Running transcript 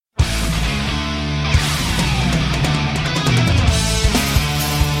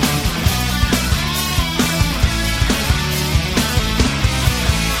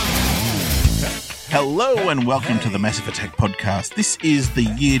Hello and welcome to the Massive Attack podcast. This is the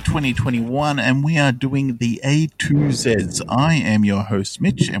year 2021 and we are doing the A to Z's. I am your host,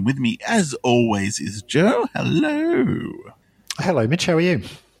 Mitch, and with me, as always, is Joe. Hello. Hello, Mitch. How are you?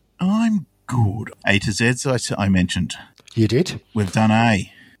 I'm good. A to Z's, I mentioned. You did? We've done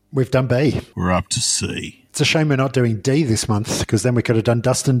A. We've done B. We're up to C. It's a shame we're not doing D this month, because then we could have done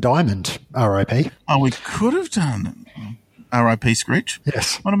Dust and Diamond, R.I.P. Oh, we could have done R.I.P. Screech.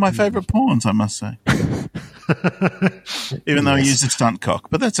 Yes. One of my favourite pawns, I must say. Even though he used a stunt cock,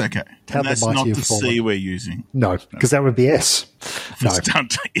 but that's okay. And that's not the C we're using. No, because that would be S. No.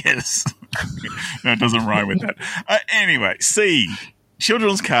 Stunt, yes. No, it doesn't rhyme with that. Anyway, C.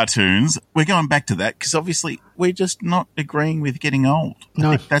 Children's cartoons. We're going back to that because obviously we're just not agreeing with getting old.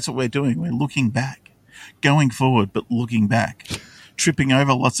 No. I think that's what we're doing. We're looking back. Going forward, but looking back. Tripping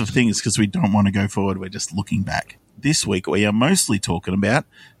over lots of things because we don't want to go forward. We're just looking back. This week, we are mostly talking about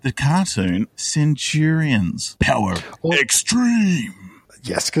the cartoon Centurions. Power Xtreme.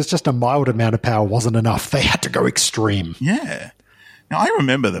 Yes, because just a mild amount of power wasn't enough. They had to go extreme. Yeah. Now, I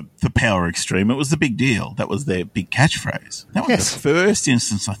remember the Power Xtreme. It was the big deal. That was their big catchphrase. That was the first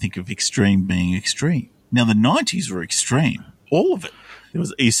instance, I think, of extreme being extreme. Now, the 90s were extreme. All of it. There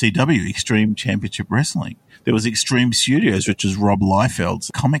was ECW, Extreme Championship Wrestling. There was Xtreme Studios, which is Rob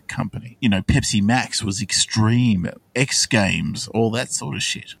Liefeld's comic company. You know, Pepsi Max was Extreme, X Games, all that sort of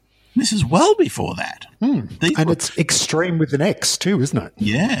shit. This is well before that. And it's extreme with an X too, isn't it?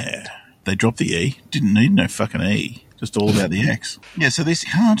 Yeah. They dropped the E. Didn't need no fucking E. Just all about the X. Yeah, so this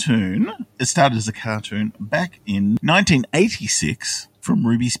cartoon, it started as a cartoon back in 1986 from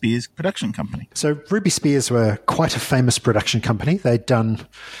Ruby Spears Production Company. So Ruby Spears were quite a famous production company. They'd done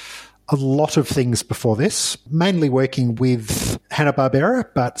a lot of things before this, mainly working with Hanna-Barbera,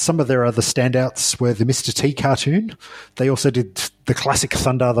 but some of their other standouts were the Mr. T cartoon. They also did the classic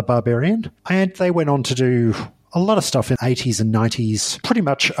Thundar the Barbarian, and they went on to do a lot of stuff in the 80s and 90s, pretty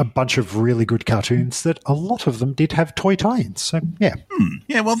much a bunch of really good cartoons that a lot of them did have toy tie-ins. So, yeah.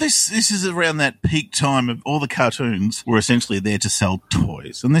 Yeah, well, this is around that peak time of all the cartoons were essentially there to sell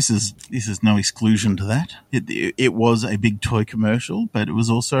toys. And this is no exclusion to that. It was a big toy commercial, but it was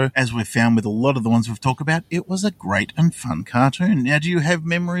also, as we've found with a lot of the ones we've talked about, it was a great and fun cartoon. Now, do you have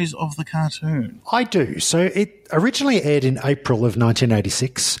memories of the cartoon? I do. So it originally aired in April of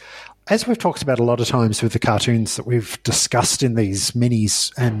 1986. As we've talked about a lot of times with the cartoons that we've discussed in these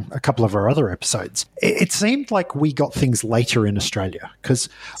minis and a couple of our other episodes, it seemed like we got things later in Australia, because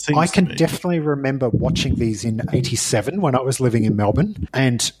I can definitely remember watching these in 87 when I was living in Melbourne,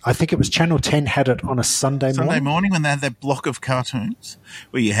 and I think it was Channel 10 had it on a Sunday morning when they had that block of cartoons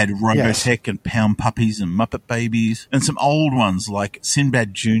where you had Robotech and Pound Puppies and Muppet Babies and some old ones like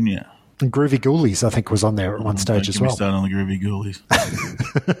Sinbad Jr. And Groovy Ghoulies, I think, was on there at one stage as well. Start on the Groovy Ghoulies.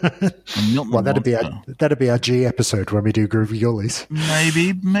 Well, that'd be our G episode when we do Groovy Ghoulies.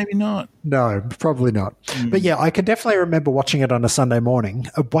 Maybe not. No, probably not. But yeah, I can definitely remember watching it on a Sunday morning.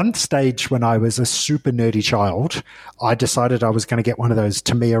 At one stage when I was a super nerdy child, I decided I was going to get one of those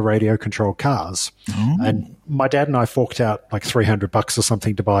Tamiya radio-controlled cars. And my dad and I forked out like $300 or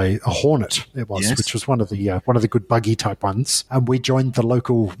something to buy a Hornet, which was one of the good buggy type ones. And we joined the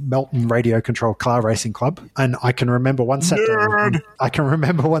local Melton radio-controlled car racing club. And I can remember one Sunday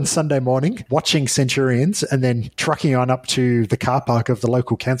morning watching Centurions and then trucking on up to the car park of the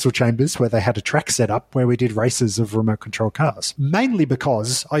local council chambers where they had a track set up where we did races of remote control cars. Mainly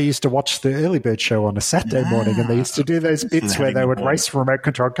because I used to watch the Early Bird show on a Saturday morning, and they used to do those bits where they would race remote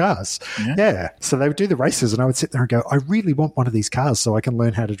control cars. Yeah. So they would do the races and I would sit there and go, I really want one of these cars so I can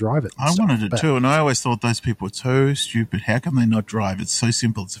learn how to drive it. I wanted it too, and I always thought those people were so stupid. How come they not drive? It's so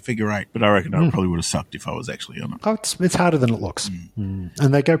simple. It's a figure eight. But I reckon I probably would have sucked if I was actually on it. Oh, it's harder than it looks. And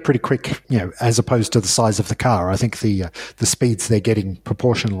they go pretty quick, as opposed to the size of the car. I think the speeds they're getting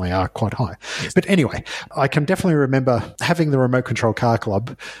proportionally are quite high. Yes. But anyway, I can definitely remember having the remote control car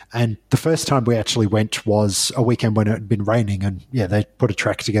club, and the first time we actually went was a weekend when it had been raining, and they put a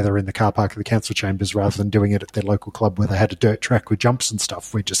track together in the car park of the council chambers rather than doing it at their local club where they had a dirt track with jumps and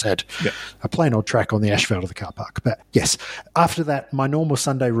stuff. We just had a plain old track on the asphalt of the car park. But yes, after that, my normal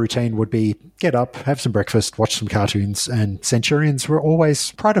Sunday routine would be get up, have some breakfast, watch some cartoons, and Centurions were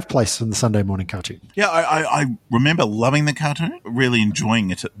always pride of place in the Sunday morning cartoon. Yeah, I remember loving the cartoon, really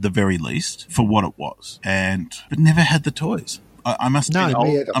enjoying it at the very least for what it was, but never had the toys. I must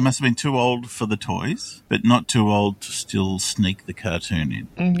have been too old for the toys, but not too old to still sneak the cartoon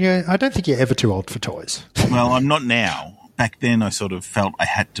in. Yeah, I don't think you're ever too old for toys. Well, I'm not now. Back then, I sort of felt I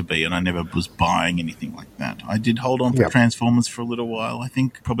had to be, and I never was buying anything like that. I did hold on for Transformers for a little while. I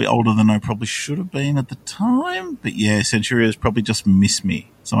think probably older than I probably should have been at the time. But yeah, Centurions probably just missed me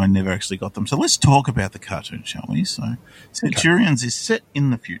so I never actually got them. So let's talk about the cartoon, shall we? So Centurions is set in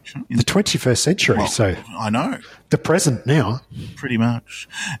the future. The 21st century, so... I know. The present now. Pretty much.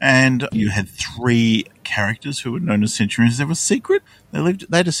 And you had 3 characters who were known as Centurions. They were secret. They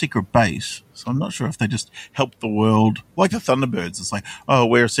had a secret base. So I'm not sure if they just helped the world. Like the Thunderbirds. It's like, oh,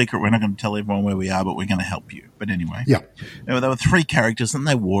 we're a secret. We're not going to tell everyone where we are, but we're going to help you. But anyway. Yeah. There were 3 characters, and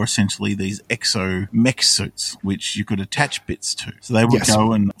they wore essentially these exo-mech suits, which you could attach bits to. So they would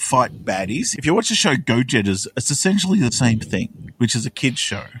go and fight baddies. If you watch the show Go-Jetters, it's essentially the same thing, which is a kid's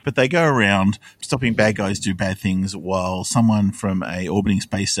show. But they go around stopping bad guys do bad things while someone from a orbiting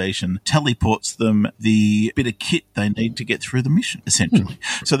space station teleports them the bit of kit they need to get through the mission, essentially.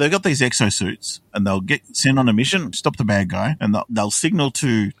 So they've got these exosuits, and they'll get sent on a mission, stop the bad guy, and they'll signal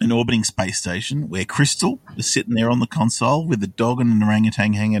to an orbiting space station where Crystal is sitting there on the console with a dog and an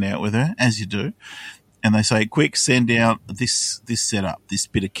orangutan hanging out with her, as you do. And they say, quick, send out this setup, this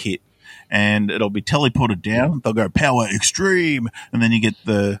bit of kit. And it'll be teleported down. They'll go power extreme. And then you get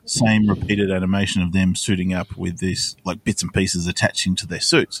the same repeated animation of them suiting up with these like bits and pieces attaching to their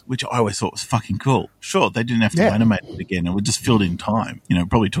suits, which I always thought was fucking cool. Sure, they didn't have to animate it again. It would just filled in time. It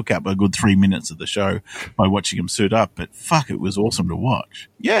probably took up a good 3 minutes of the show by watching them suit up. But fuck, it was awesome to watch.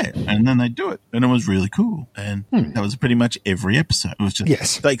 Yeah. And then they do it. And it was really cool. And that was pretty much every episode. It was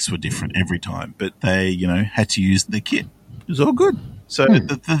just stakes were different every time. But they, had to use the kit. It was all good. So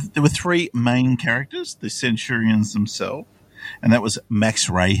there were 3 main characters, the Centurions themselves, and that was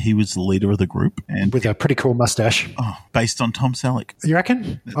Max Ray. He was the leader of the group. And with a pretty cool mustache. Oh, based on Tom Selleck. You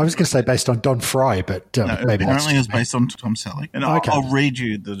reckon? I was going to say based on Don Fry, but no, maybe apparently it was based on Tom Selleck. And I'll read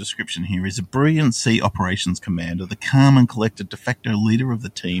you the description here. He's a brilliant sea operations commander, the calm and collected de facto leader of the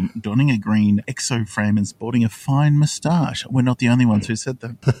team, donning a green exo-frame and sporting a fine moustache. We're not the only ones who said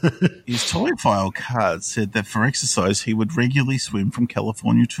that. His toy file card said that for exercise, he would regularly swim from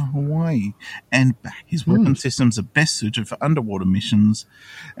California to Hawaii and back. His weapon systems are best suited for underwater missions.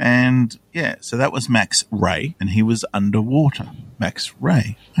 And so that was Max Ray, and he was underwater. Max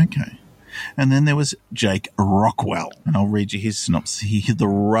Ray. Okay. And then there was Jake Rockwell, and I'll read you his synopsis. He's the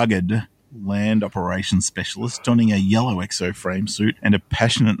rugged land operations specialist, donning a yellow exo-frame suit and a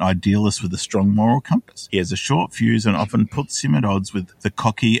passionate idealist with a strong moral compass. He has a short fuse and often puts him at odds with the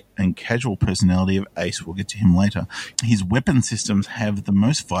cocky and casual personality of Ace. We'll get to him later. His weapon systems have the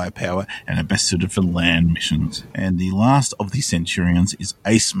most firepower and are best suited for land missions. And the last of the Centurions is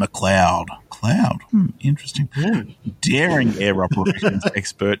Ace McLeod. Interesting. Daring air operations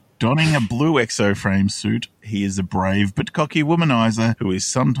expert, donning a blue exo-frame suit. He is a brave but cocky womanizer who is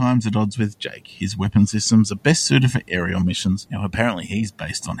sometimes at odds with Jake. His weapon systems are best suited for aerial missions. Now, apparently he's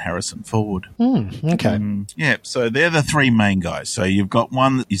based on Harrison Ford. Okay. So they're the 3 main guys. So you've got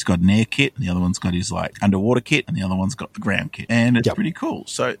one, he's got an air kit, and the other one's got his underwater kit, and the other one's got the ground kit. And it's pretty cool.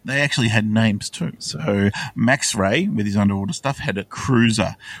 So they actually had names too. So Max Ray, with his underwater stuff, had a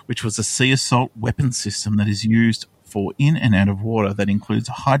cruiser, which was a sea assault weapon system that is used for in and out of water that includes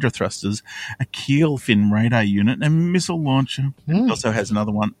hydro thrusters, a keel fin radar unit, and missile launcher. It also has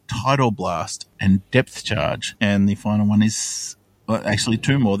another one, tidal blast and depth charge. And the final one is, actually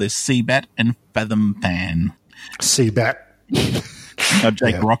 2 more. There's Seabat and Fathom Fan. Seabat. Now,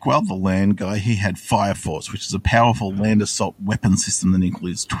 Jake Rockwell, the land guy, he had Fire Force, which is a powerful land assault weapon system that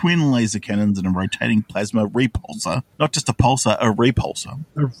includes twin laser cannons and a rotating plasma repulsor. Not just a pulsar, a repulsor.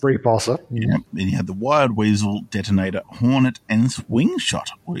 A repulsor. Yeah. Then he had the Wild Weasel detonator, Hornet, and Swing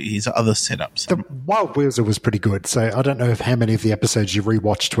Shot were his other setups. The Wild Weasel was pretty good, so I don't know how many of the episodes you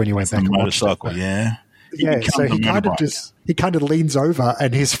rewatched when you went back and watched it. Yeah, so he kind of leans over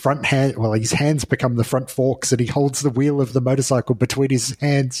and his his hands become the front forks and he holds the wheel of the motorcycle between his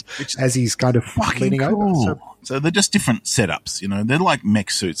hands as he's kind of leaning over. So they're just different setups, they're like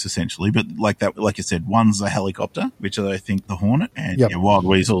mech suits essentially, but like you said, one's a helicopter, which is I think the Hornet, and Wild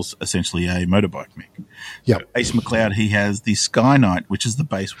Weasel's essentially a motorbike mech. So Ace McLeod, he has the Sky Knight, which is the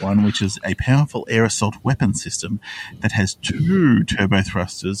base one, which is a powerful air assault weapon system that has 2 turbo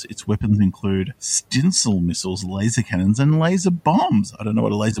thrusters. Its weapons include Stinsel missiles, laser cannons, and laser bombs. I don't know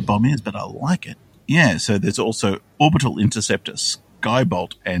what a laser bomb is, but I like it. Yeah, so there's also Orbital Interceptor,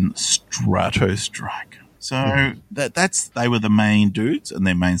 Skybolt, and Stratostrike. So they were the main dudes and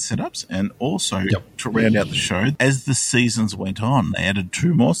their main setups. And also, to round out the show, as the seasons went on, they added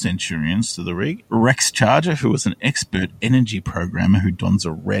 2 more Centurions to the rig. Rex Charger, who was an expert energy programmer who dons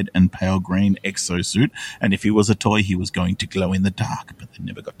a red and pale green exosuit. And if he was a toy, he was going to glow in the dark, but they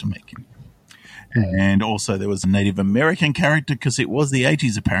never got to make him. And also there was a Native American character because it was the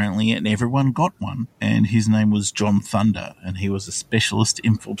 80s apparently and everyone got one. And his name was John Thunder and he was a specialist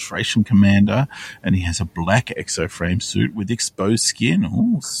infiltration commander and he has a black exoframe suit with exposed skin.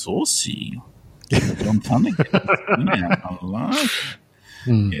 Oh, saucy. John Thunder. Yeah, I like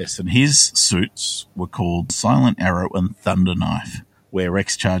it. Yes, and his suits were called Silent Arrow and Thunder Knife, where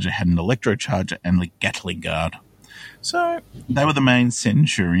X-Charger had an electrocharger and a Gatling guard. So they were the main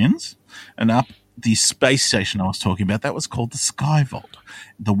Centurions. And up the space station I was talking about, that was called the Sky Vault.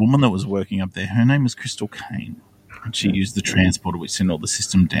 The woman that was working up there, her name was Crystal Kane. And she used the transporter which sent all the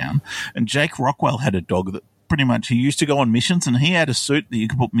system down. And Jake Rockwell had a dog that pretty much, he used to go on missions and he had a suit that you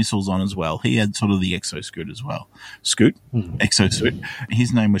could put missiles on as well. He had sort of the exoscoot as well. Exosuit.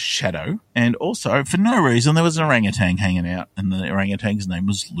 His name was Shadow. And also, for no reason, there was an orangutan hanging out and the orangutan's name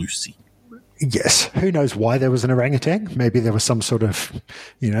was Lucy. Yes. Who knows why there was an orangutan? Maybe there was some sort of,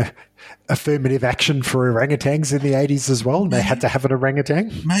 affirmative action for orangutans in the 80s as well, and they had to have an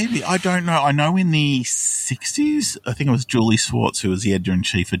orangutan? Maybe. I don't know. I know in the 60s, I think it was Julie Swartz, who was the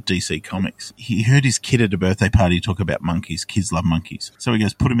editor-in-chief of DC Comics. He heard his kid at a birthday party talk about monkeys. Kids love monkeys. So he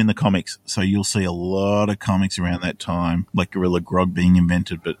goes, put them in the comics. So you'll see a lot of comics around that time, like Gorilla Grodd being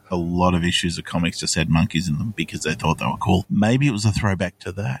invented, but a lot of issues of comics just had monkeys in them because they thought they were cool. Maybe it was a throwback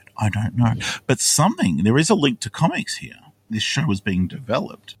to that. I don't know. But there is a link to comics here. This show was being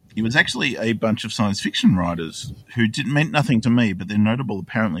developed. It was actually a bunch of science fiction writers who meant nothing to me, but they're notable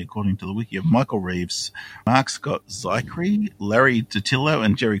apparently according to the wiki of Michael Reeves, Mark Scott Zicree, Larry DiTillo,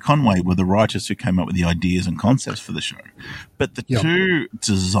 and Jerry Conway were the writers who came up with the ideas and concepts for the show. But the two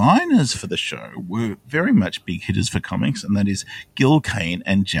designers for the show were very much big hitters for comics, and that is Gil Kane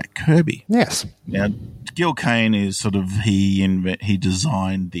and Jack Kirby. Yes. Now, Gil Kane is sort of, he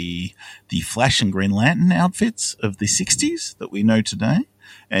designed the Flash and Green Lantern outfits of the 60s that we know today.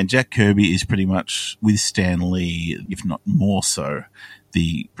 And Jack Kirby is pretty much, with Stan Lee, if not more so,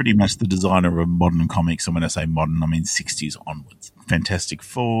 pretty much the designer of modern comics. And when I say modern, I mean 60s onwards. Fantastic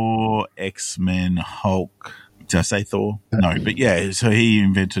Four, X-Men, Hulk. Did I say Thor? No, but yeah, so he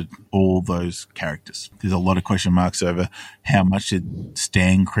invented all those characters. There's a lot of question marks over how much did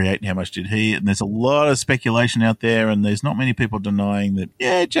Stan create and how much did he, and there's a lot of speculation out there, and there's not many people denying that,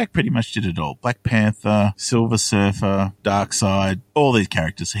 yeah, Jack pretty much did it all. Black Panther, Silver Surfer, Darkseid, all these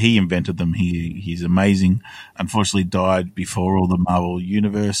characters. He invented them. He's amazing. Unfortunately died before all the Marvel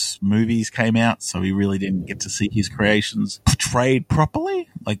Universe movies came out, so we really didn't get to see his creations portrayed properly.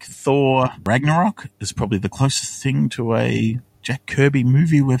 Like Thor Ragnarok is probably the closest thing to a Jack Kirby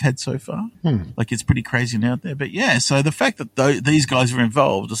movie we've had so far. Like, it's pretty crazy and out there. But yeah, so the fact that these guys were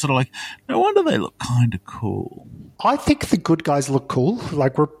involved is sort of like, no wonder they look kind of cool. I think the good guys look cool.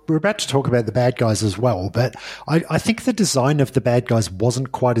 Like, we're about to talk about the bad guys as well, but I think the design of the bad guys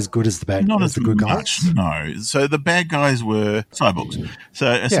wasn't quite as good as the good guys. No. So the bad guys were cyborgs.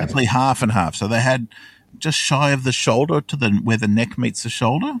 So essentially half and half. So they had just shy of the shoulder where the neck meets the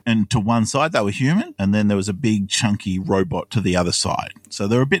shoulder, and to one side they were human, and then there was a big chunky robot to the other side. So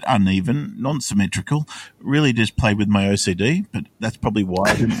they're a bit uneven, non-symmetrical. Really just played with my OCD, but that's probably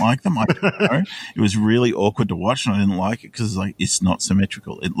why I didn't like them. I don't know. It was really awkward to watch, and I didn't like it because it's not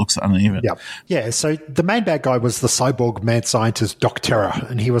symmetrical. It looks uneven. Yeah. So the main bad guy was the cyborg mad scientist Doc Terror,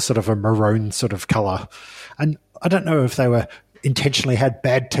 and he was sort of a maroon sort of color. And I don't know if they were intentionally had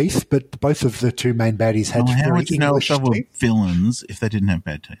bad teeth, but both of the two main baddies had very English teeth. How would you know if they were villains if they didn't have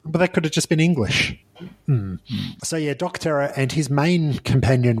bad teeth? But they could have just been English. So yeah, Doc Terror, and his main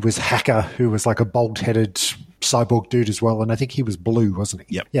companion was Hacker, who was like a bald-headed cyborg dude as well, and I think he was blue, wasn't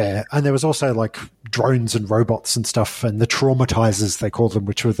he? Yep. Yeah, and there was also like drones and robots and stuff, and the Traumatizers, they called them,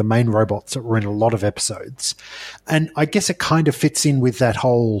 which were the main robots that were in a lot of episodes. And I guess it kind of fits in with that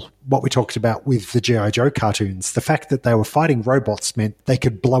whole, what we talked about with the G.I. Joe cartoons. The fact that they were fighting robots meant they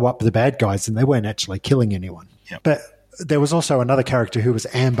could blow up the bad guys and they weren't actually killing anyone. Yep. But there was also another character who was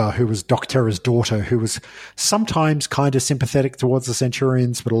Amber, who was Doc Terror's daughter, who was sometimes kind of sympathetic towards the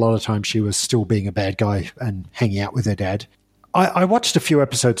Centurions, but a lot of times she was still being a bad guy and hanging out with her dad. I watched a few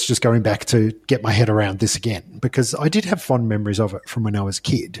episodes just going back to get my head around this again, because I did have fond memories of it from when I was a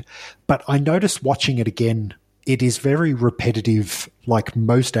kid. But I noticed watching it again, it is very repetitive, like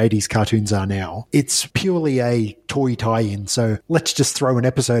most 80s cartoons are now. It's purely a toy tie-in. So let's just throw an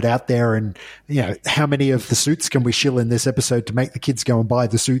episode out there and, how many of the suits can we shill in this episode to make the kids go and buy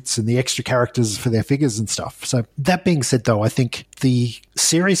the suits and the extra characters for their figures and stuff. So that being said, though, I think the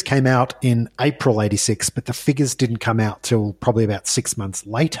series came out in April 86, but the figures didn't come out till probably about 6 months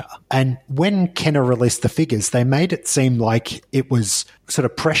later. And when Kenner released the figures, they made it seem like it was sort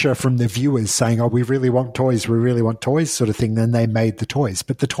of pressure from the viewers saying, oh, we really want toys sort of thing. Then they made made the toys,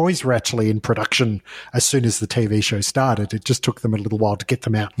 but the toys were actually in production as soon as the TV show started. It just took them a little while to get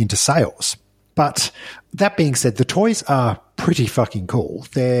them out into sales. But that being said, the toys are pretty fucking cool.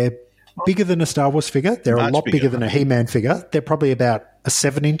 They're bigger than a Star Wars figure. They're a lot bigger than a He-Man figure. They're probably about a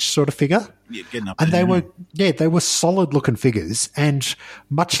 7-inch sort of figure. Yeah, getting up and there. they were solid looking figures. And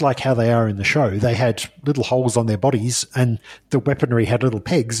much like how they are in the show, they had little holes on their bodies and the weaponry had little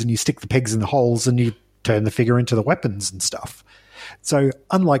pegs, and you stick the pegs in the holes and you turn the figure into the weapons and stuff. So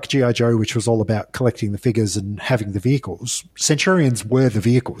unlike G.I. Joe, which was all about collecting the figures and having the vehicles, Centurions were the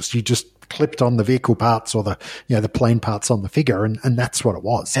vehicles. You just clipped on the vehicle parts or the plane parts on the figure, and that's what it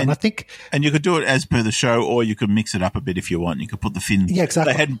was. And I think... And you could do it as per the show, or you could mix it up a bit if you want. You could put the fins... Yeah,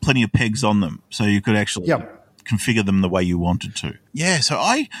 exactly. They had plenty of pegs on them, so you could actually... configure them the way you wanted to. Yeah, so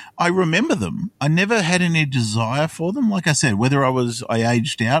I remember them. I never had any desire for them. Like I said, whether I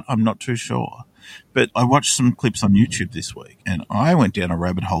aged out, I'm not too sure. But I watched some clips on YouTube this week, and I went down a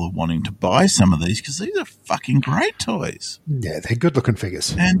rabbit hole of wanting to buy some of these because these are fucking great toys. Yeah, they're good-looking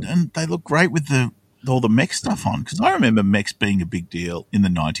figures. And they look great with all the mech stuff on, because I remember mechs being a big deal in the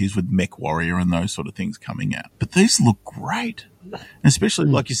 90s with Mech Warrior and those sort of things coming out. But these look great, especially,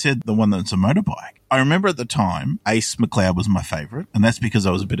 like you said, the one that's a motorbike. I remember at the time, Ace McLeod was my favourite, and that's because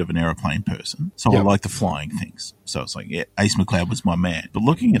I was a bit of an aeroplane person, so I like the flying things. So it's like, yeah, Ace McLeod was my man. But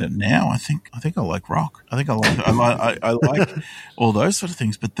looking at it now, I think I like Rock. I think I like all those sort of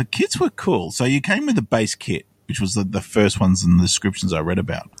things. But the kits were cool. So you came with a base kit, which was the first ones in the descriptions I read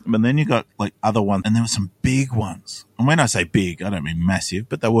about. But then you got like other ones, and there were some big ones. And when I say big, I don't mean massive,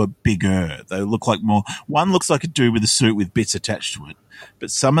 but they were bigger. They look like more. One looks like a dude with a suit with bits attached to it.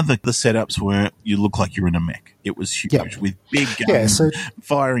 But some of the setups were, you look like you're in a mech. It was huge with big guns,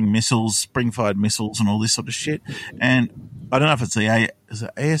 firing missiles, spring-fired missiles, and all this sort of shit. And I don't know if it's is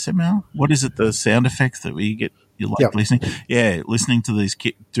it ASMR? What is it? The sound effects that we get. You like listening? Yeah, listening to these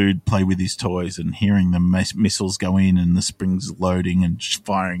dude play with his toys and hearing the missiles go in and the springs loading and just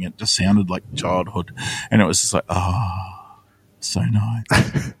firing it just sounded like childhood. And it was just like, oh, so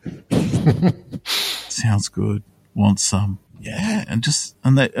nice. Sounds good. Want some. Yeah, and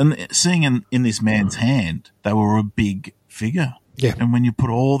seeing in this man's hand, they were a big figure. Yeah. And when you put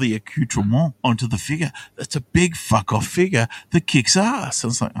all the accoutrement onto the figure, that's a big fuck-off figure that kicks ass.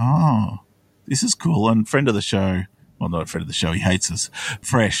 And it's like, oh, this is cool. And friend of the show, well, not a friend of the show, he hates us,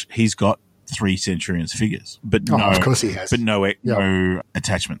 Fresh, he's got 3 Centurions figures. But of course he has. But no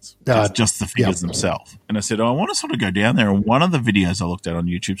attachments. Just the figures themselves. And I said, I want to sort of go down there. And one of the videos I looked at on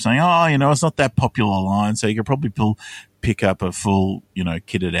YouTube saying, it's not that popular line, so you could probably pick up a full,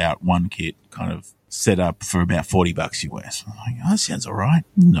 kitted out one kit kind of set up for about $40 US. I'm like, that sounds all right.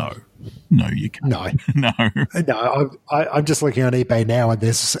 No, you can't. No. I'm just looking on eBay now, and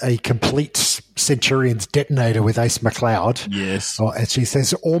there's a complete Centurions detonator with Ace McLeod. Yes. Oh, actually, it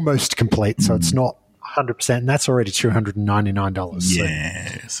says almost complete, so it's not 100%, and that's already $299.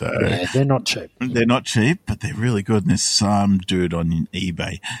 Yeah, so they're not cheap. They're not cheap, but they're really good. And there's some dude on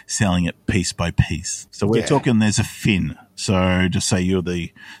eBay selling it piece by piece. So we're talking, there's a fin. So just say you're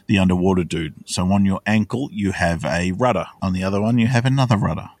the underwater dude. So on your ankle, you have a rudder. On the other one, you have another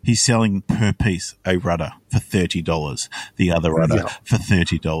rudder. He's selling per piece a rudder for $30. The other rudder for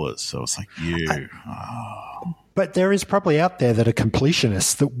 $30. So it's like, But there is probably out there that are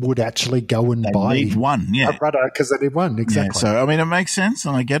completionists that would actually go and buy one, a rudder because they need one, exactly. Yeah, so, I mean, it makes sense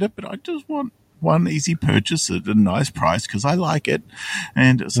and I get it, but I just want one easy purchase at a nice price because I like it.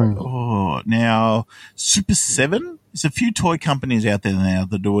 And it's like, now Super 7, there's a few toy companies out there now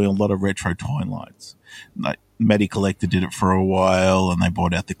that are doing a lot of retro toy lines. Like Matty Collector did it for a while, and they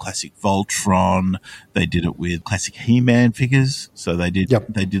brought out the classic Voltron. They did it with classic He-Man figures. So they did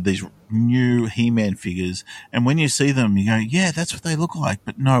these new He-Man figures. And when you see them, you go, yeah, that's what they look like.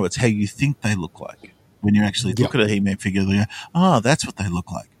 But no, it's how you think they look like. When you actually look at a He-Man figure, they go, that's what they look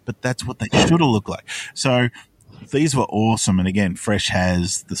like. But that's what they should have looked like. So these were awesome. And again, Fresh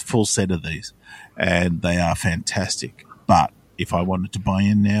has this full set of these, and they are fantastic. But if I wanted to buy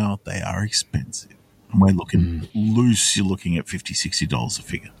in now, they are expensive. And we're looking loose, you're looking at $50, $60 a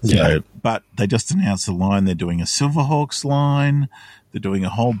figure. Yeah. So, but they just announced a line. They're doing a Silverhawks line. They're doing a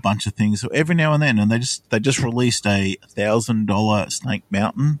whole bunch of things. So every now and then, and they just released a $1,000 Snake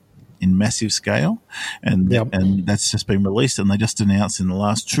Mountain in massive scale, and that's just been released. And they just announced in the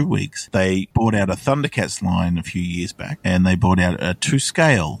last 2 weeks they bought out a Thundercats line a few years back, and they bought out a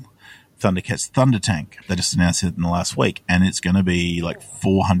 2-scale Thundercats Thunder Tank. They just announced it in the last week, and it's going to be like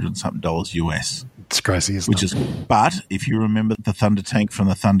 $400 something US. It's crazy, isn't it? But if you remember the Thunder Tank from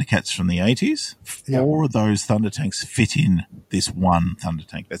the Thundercats from the 80s, 4 of those Thunder Tanks fit in this one Thunder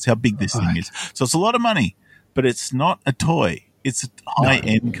Tank. That's how big this thing is. So it's a lot of money, but it's not a toy. It's a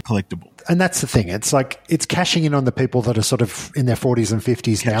high-end collectible. And that's the thing. It's like it's cashing in on the people that are sort of in their 40s and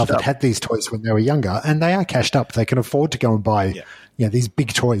 50s now that had these toys when they were younger, and they are cashed up. They can afford to go and buy these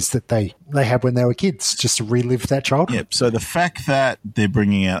big toys that they had when they were kids just to relive that childhood. Yep. So the fact that they're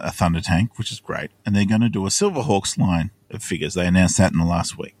bringing out a Thunder Tank, which is great, and they're going to do a Silverhawks line of figures. They announced that in the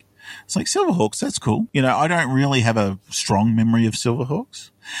last week. It's like Silverhawks, that's cool. You know, I don't really have a strong memory of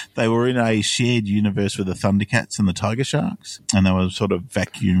Silverhawks. They were in a shared universe with the Thundercats and the Tiger Sharks, and they were sort of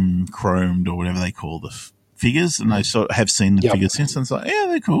vacuum chromed or whatever they call the figures, and I sort of have seen the figures since, and it's like, yeah,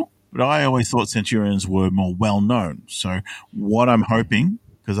 they're cool. But I always thought Centurions were more well-known. So what I'm hoping,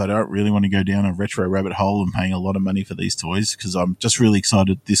 because I don't really want to go down a retro rabbit hole and paying a lot of money for these toys, because I'm just really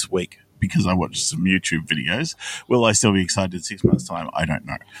excited this week because I watched some YouTube videos. Will I still be excited in 6 months' time? I don't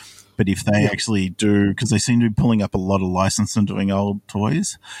know. But if they actually do, because they seem to be pulling up a lot of license and doing old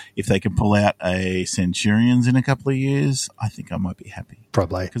toys, if they can pull out a Centurions in a couple of years, I think I might be happy.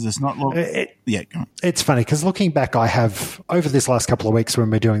 Probably. Because it's not... go on. It's funny, because looking back, I have, over this last couple of weeks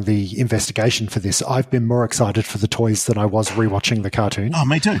when we're doing the investigation for this, I've been more excited for the toys than I was rewatching the cartoon. Oh,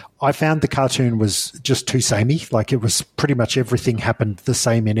 me too. I found the cartoon was just too samey. Like, it was pretty much everything happened the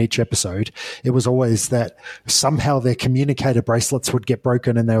same in each episode. It was always that somehow their communicator bracelets would get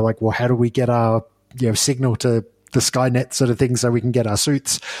broken, and they were like, well, how do we get our signal to the Skynet sort of thing so we can get our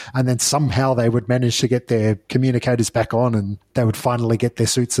suits? And then somehow they would manage to get their communicators back on, and they would finally get their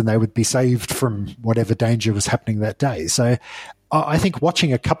suits, and they would be saved from whatever danger was happening that day. So I think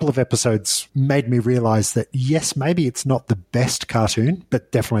watching a couple of episodes made me realize that, yes, maybe it's not the best cartoon,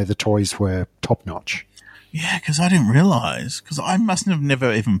 but definitely the toys were top notch. Yeah, because I didn't realize, because I must have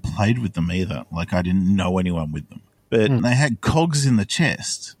never even played with them either. Like, I didn't know anyone with them. But they had cogs in the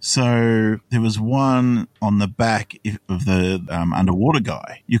chest. So there was one on the back of the underwater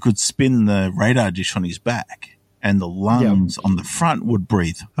guy. You could spin the radar dish on his back, and the lungs on the front would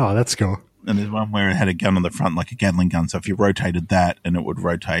breathe. Oh, that's cool. And there's one where it had a gun on the front, like a Gatling gun. So if you rotated that, and it would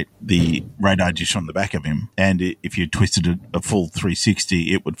rotate the radar dish on the back of him. And if you twisted it a full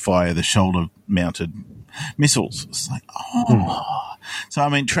 360, it would fire the shoulder-mounted missiles. It's like, So, I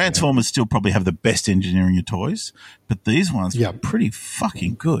mean, Transformers still probably have the best engineering of toys, but these ones were pretty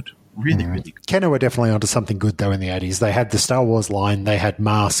fucking good. Really, really good. Kenner were definitely onto something good, though, in the 80s. They had the Star Wars line, they had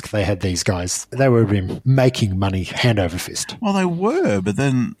Mask, they had these guys. They were making money hand over fist. Well, they were, but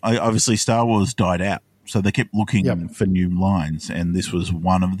then obviously Star Wars died out. So they kept looking for new lines, and this was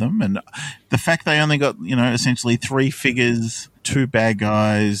one of them. And the fact they only got, essentially 3 figures, 2 bad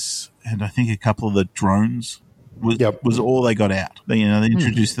guys, and I think a couple of the drones was all they got out. They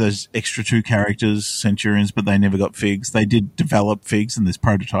introduced those extra 2 characters, Centurions, but they never got figs. They did develop figs and there's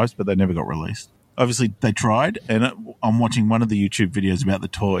prototypes, but they never got released. Obviously, they tried, and I'm watching one of the YouTube videos about the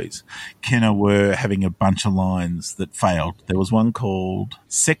toys. Kenner were having a bunch of lines that failed. There was one called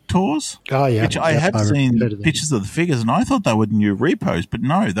Sectors, which I have seen pictures of the figures, and I thought they were new repos, but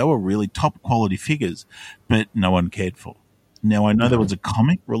no, they were really top-quality figures, but no one cared for. Now, I know there was a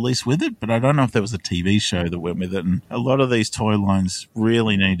comic released with it, but I don't know if there was a TV show that went with it. And a lot of these toy lines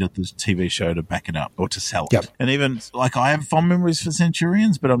really needed this TV show to back it up or to sell it. And even, like, I have fond memories for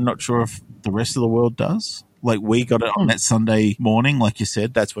Centurions, but I'm not sure if the rest of the world does. Like, we got it on that Sunday morning, like you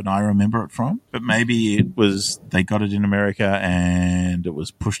said. That's when I remember it from. But maybe it was, they got it in America and it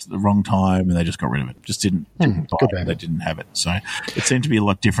was pushed at the wrong time and they just got rid of it. Just didn't buy it. They didn't have it. So it seemed to be a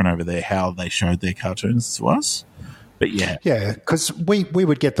lot different over there, how they showed their cartoons to us. But yeah, because we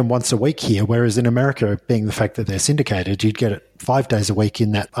would get them once a week here, whereas in America, being the fact that they're syndicated, you'd get it 5 days a week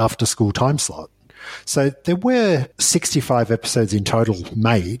in that after-school time slot. So there were 65 episodes in total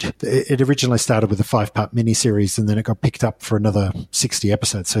made. It originally started with a 5-part miniseries, and then it got picked up for another 60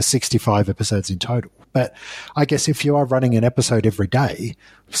 episodes, so 65 episodes in total. But I guess if you are running an episode every day,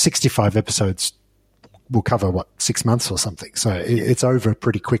 65 episodes will cover, 6 months or something. So it's over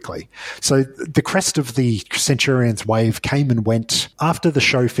pretty quickly. So the crest of the Centurions wave came and went. After the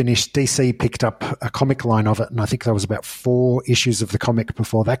show finished, DC picked up a comic line of it, and I think there was about 4 issues of the comic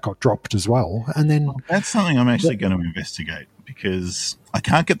before that got dropped as well. And then that's something I'm actually going to investigate, because I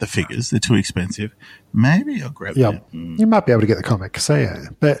can't get the figures. They're too expensive. Maybe I'll grab them. You might be able to get the comic. So, yeah.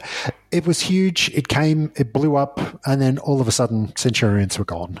 But it was huge. It came, it blew up, and then all of a sudden Centurions were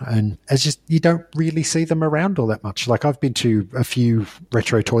gone. And it's just, you don't really see them around all that much. Like, I've been to a few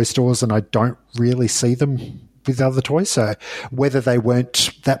retro toy stores and I don't really see them with other toys. So whether they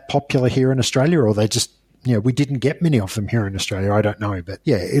weren't that popular here in Australia or they just we didn't get many of them here in Australia. I don't know. But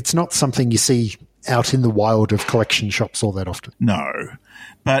yeah, it's not something you see out in the wild of collection shops all that often. No.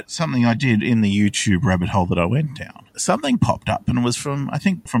 But something I did in the YouTube rabbit hole that I went down, something popped up, and it was from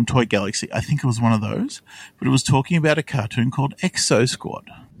Toy Galaxy. I think it was one of those, but it was talking about a cartoon called Exo Squad.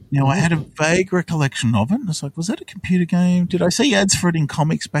 Now, I had a vague recollection of it. And it's like, was that a computer game? Did I see ads for it in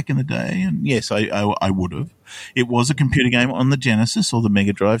comics back in the day? And yes, I would have. It was a computer game on the Genesis or the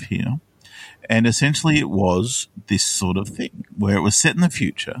Mega Drive here. And essentially it was this sort of thing where it was set in the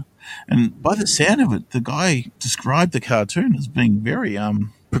future. And by the sound of it, the guy described the cartoon as being very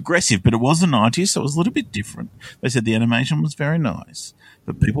progressive, but it was the 90s, so it was a little bit different. They said the animation was very nice,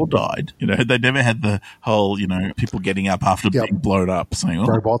 but people died. They never had the whole, people getting up after being blown up saying, oh,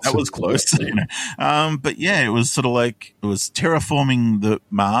 robots, that was close. But yeah, it was sort of like it was terraforming the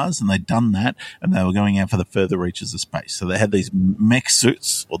Mars, and they'd done that, and they were going out for the further reaches of space. So they had these mech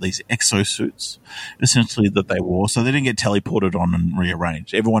suits or these exosuits essentially that they wore. So they didn't get teleported on and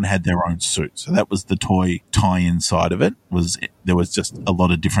rearranged. Everyone had their own suit. So that was the toy tie-in side of it. There was just a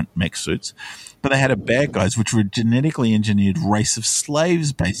lot of different mech suits. But they had a bad guys, which were a genetically engineered race of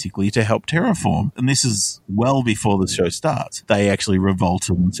slaves, basically, to help terraform. And this is well before the show starts. They actually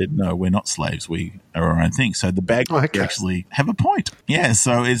revolted and said, no, we're not slaves. We are our own thing. So the bad guys actually have a point. Yeah,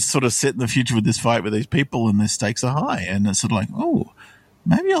 so it's sort of set in the future with this fight with these people, and their stakes are high. And it's sort of like, oh,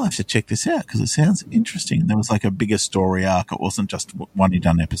 maybe I'll have to check this out because it sounds interesting. There was like a bigger story arc. It wasn't just one and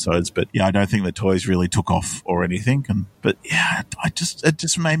done episodes, but yeah, I don't think the toys really took off or anything. But yeah, it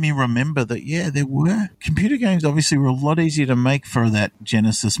just made me remember that, yeah, there were computer games obviously were a lot easier to make for that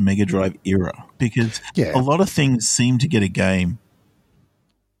Genesis Mega Drive era because a lot of things seem to get a game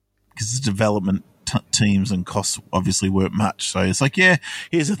because the development teams and costs obviously weren't much. So it's like, yeah,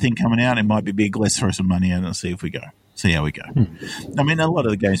 here's a thing coming out. It might be big. Let's throw some money in and see if we go. See how we go. I mean, a lot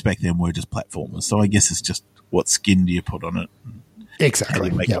of the games back then were just platformers, so I guess it's just what skin do you put on it. Exactly. How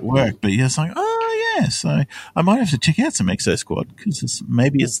do you make it work. But yeah, it's like, oh, yeah, so I might have to check out some Exo Squad because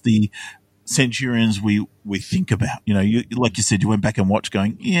maybe it's the Centurions we think about. Like you said, you went back and watched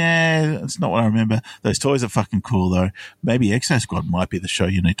going, yeah, that's not what I remember. Those toys are fucking cool, though. Maybe Exo Squad might be the show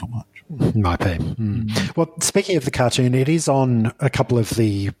you need to watch. Might be. Well, speaking of the cartoon, it is on a couple of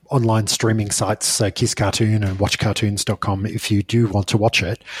the online streaming sites, so Kiss Cartoon and watchcartoons.com if you do want to watch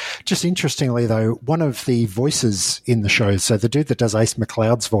it. Just interestingly, though, one of the voices in the show, so the dude that does Ace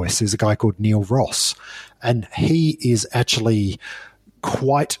McLeod's voice is a guy called Neil Ross, and he is actually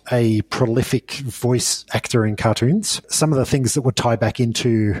quite a prolific voice actor in cartoons. Some of the things that would tie back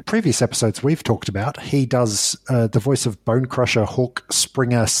into previous episodes we've talked about, he does the voice of Bone Crusher, Hook,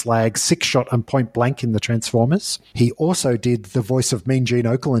 Springer, Slag, Six Shot and Point Blank in the Transformers. He also did the voice of Mean Gene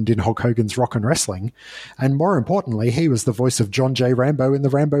Okerlund in Hulk Hogan's Rock and Wrestling. And more importantly, he was the voice of John J. Rambo in the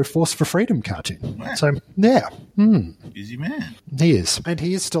Rambo Force for Freedom cartoon. Wow. So, yeah. Busy man. He is. And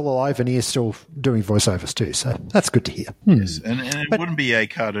he is still alive and he is still doing voiceovers too. So that's good to hear. Yes. And it wouldn't be a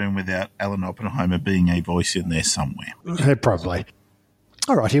cartoon without Alan Oppenheimer being a voice in there somewhere. Probably.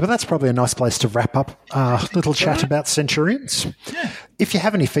 All righty, well, that's probably a nice place to wrap up our little chat about Centurions. Yeah. If you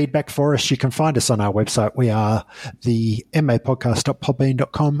have any feedback for us, you can find us on our website. We are the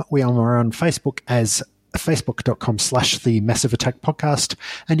mapodcast.podbean.com. We are on Facebook as facebook.com/the Massive Attack Podcast,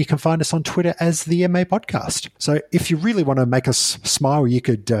 and you can find us on Twitter as the MA Podcast. So if you really want to make us smile, you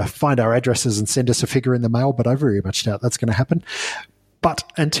could find our addresses and send us a figure in the mail, but I very much doubt that's going to happen. But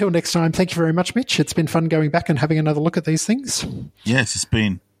until next time, thank you very much, Mitch. It's been fun going back and having another look at these things. Yes, it's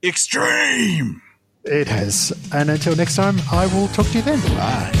been extreme. It has. And until next time, I will talk to you then.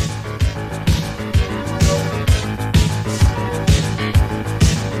 Bye.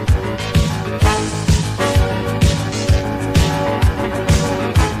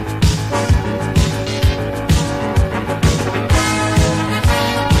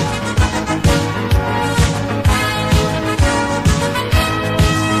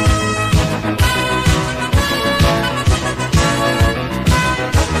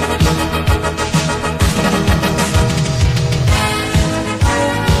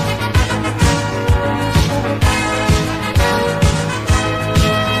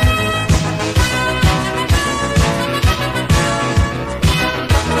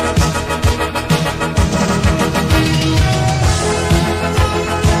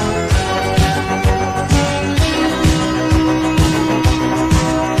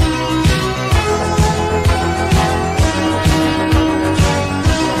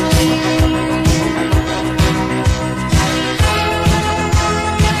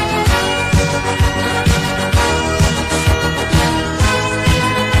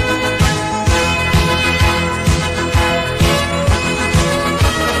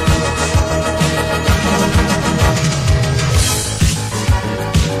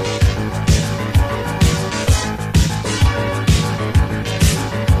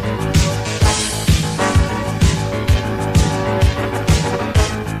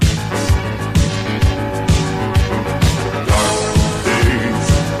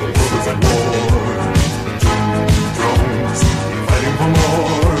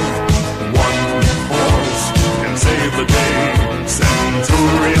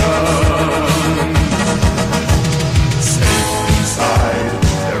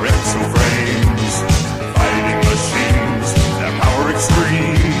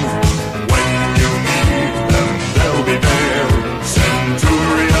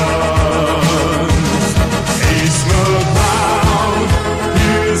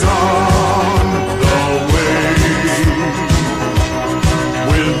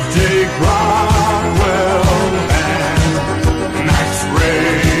 Rockwell and Max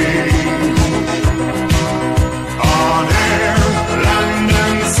Ray. On air, land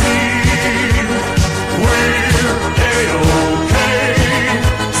and sea, we're A-OK.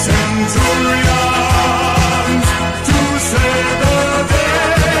 Centurions to save the day.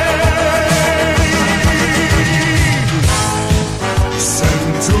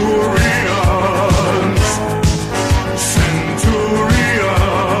 Centurions,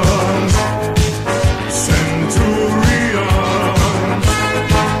 Centurions, Centurions.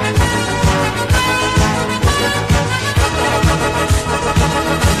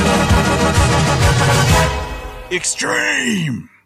 Xtreme!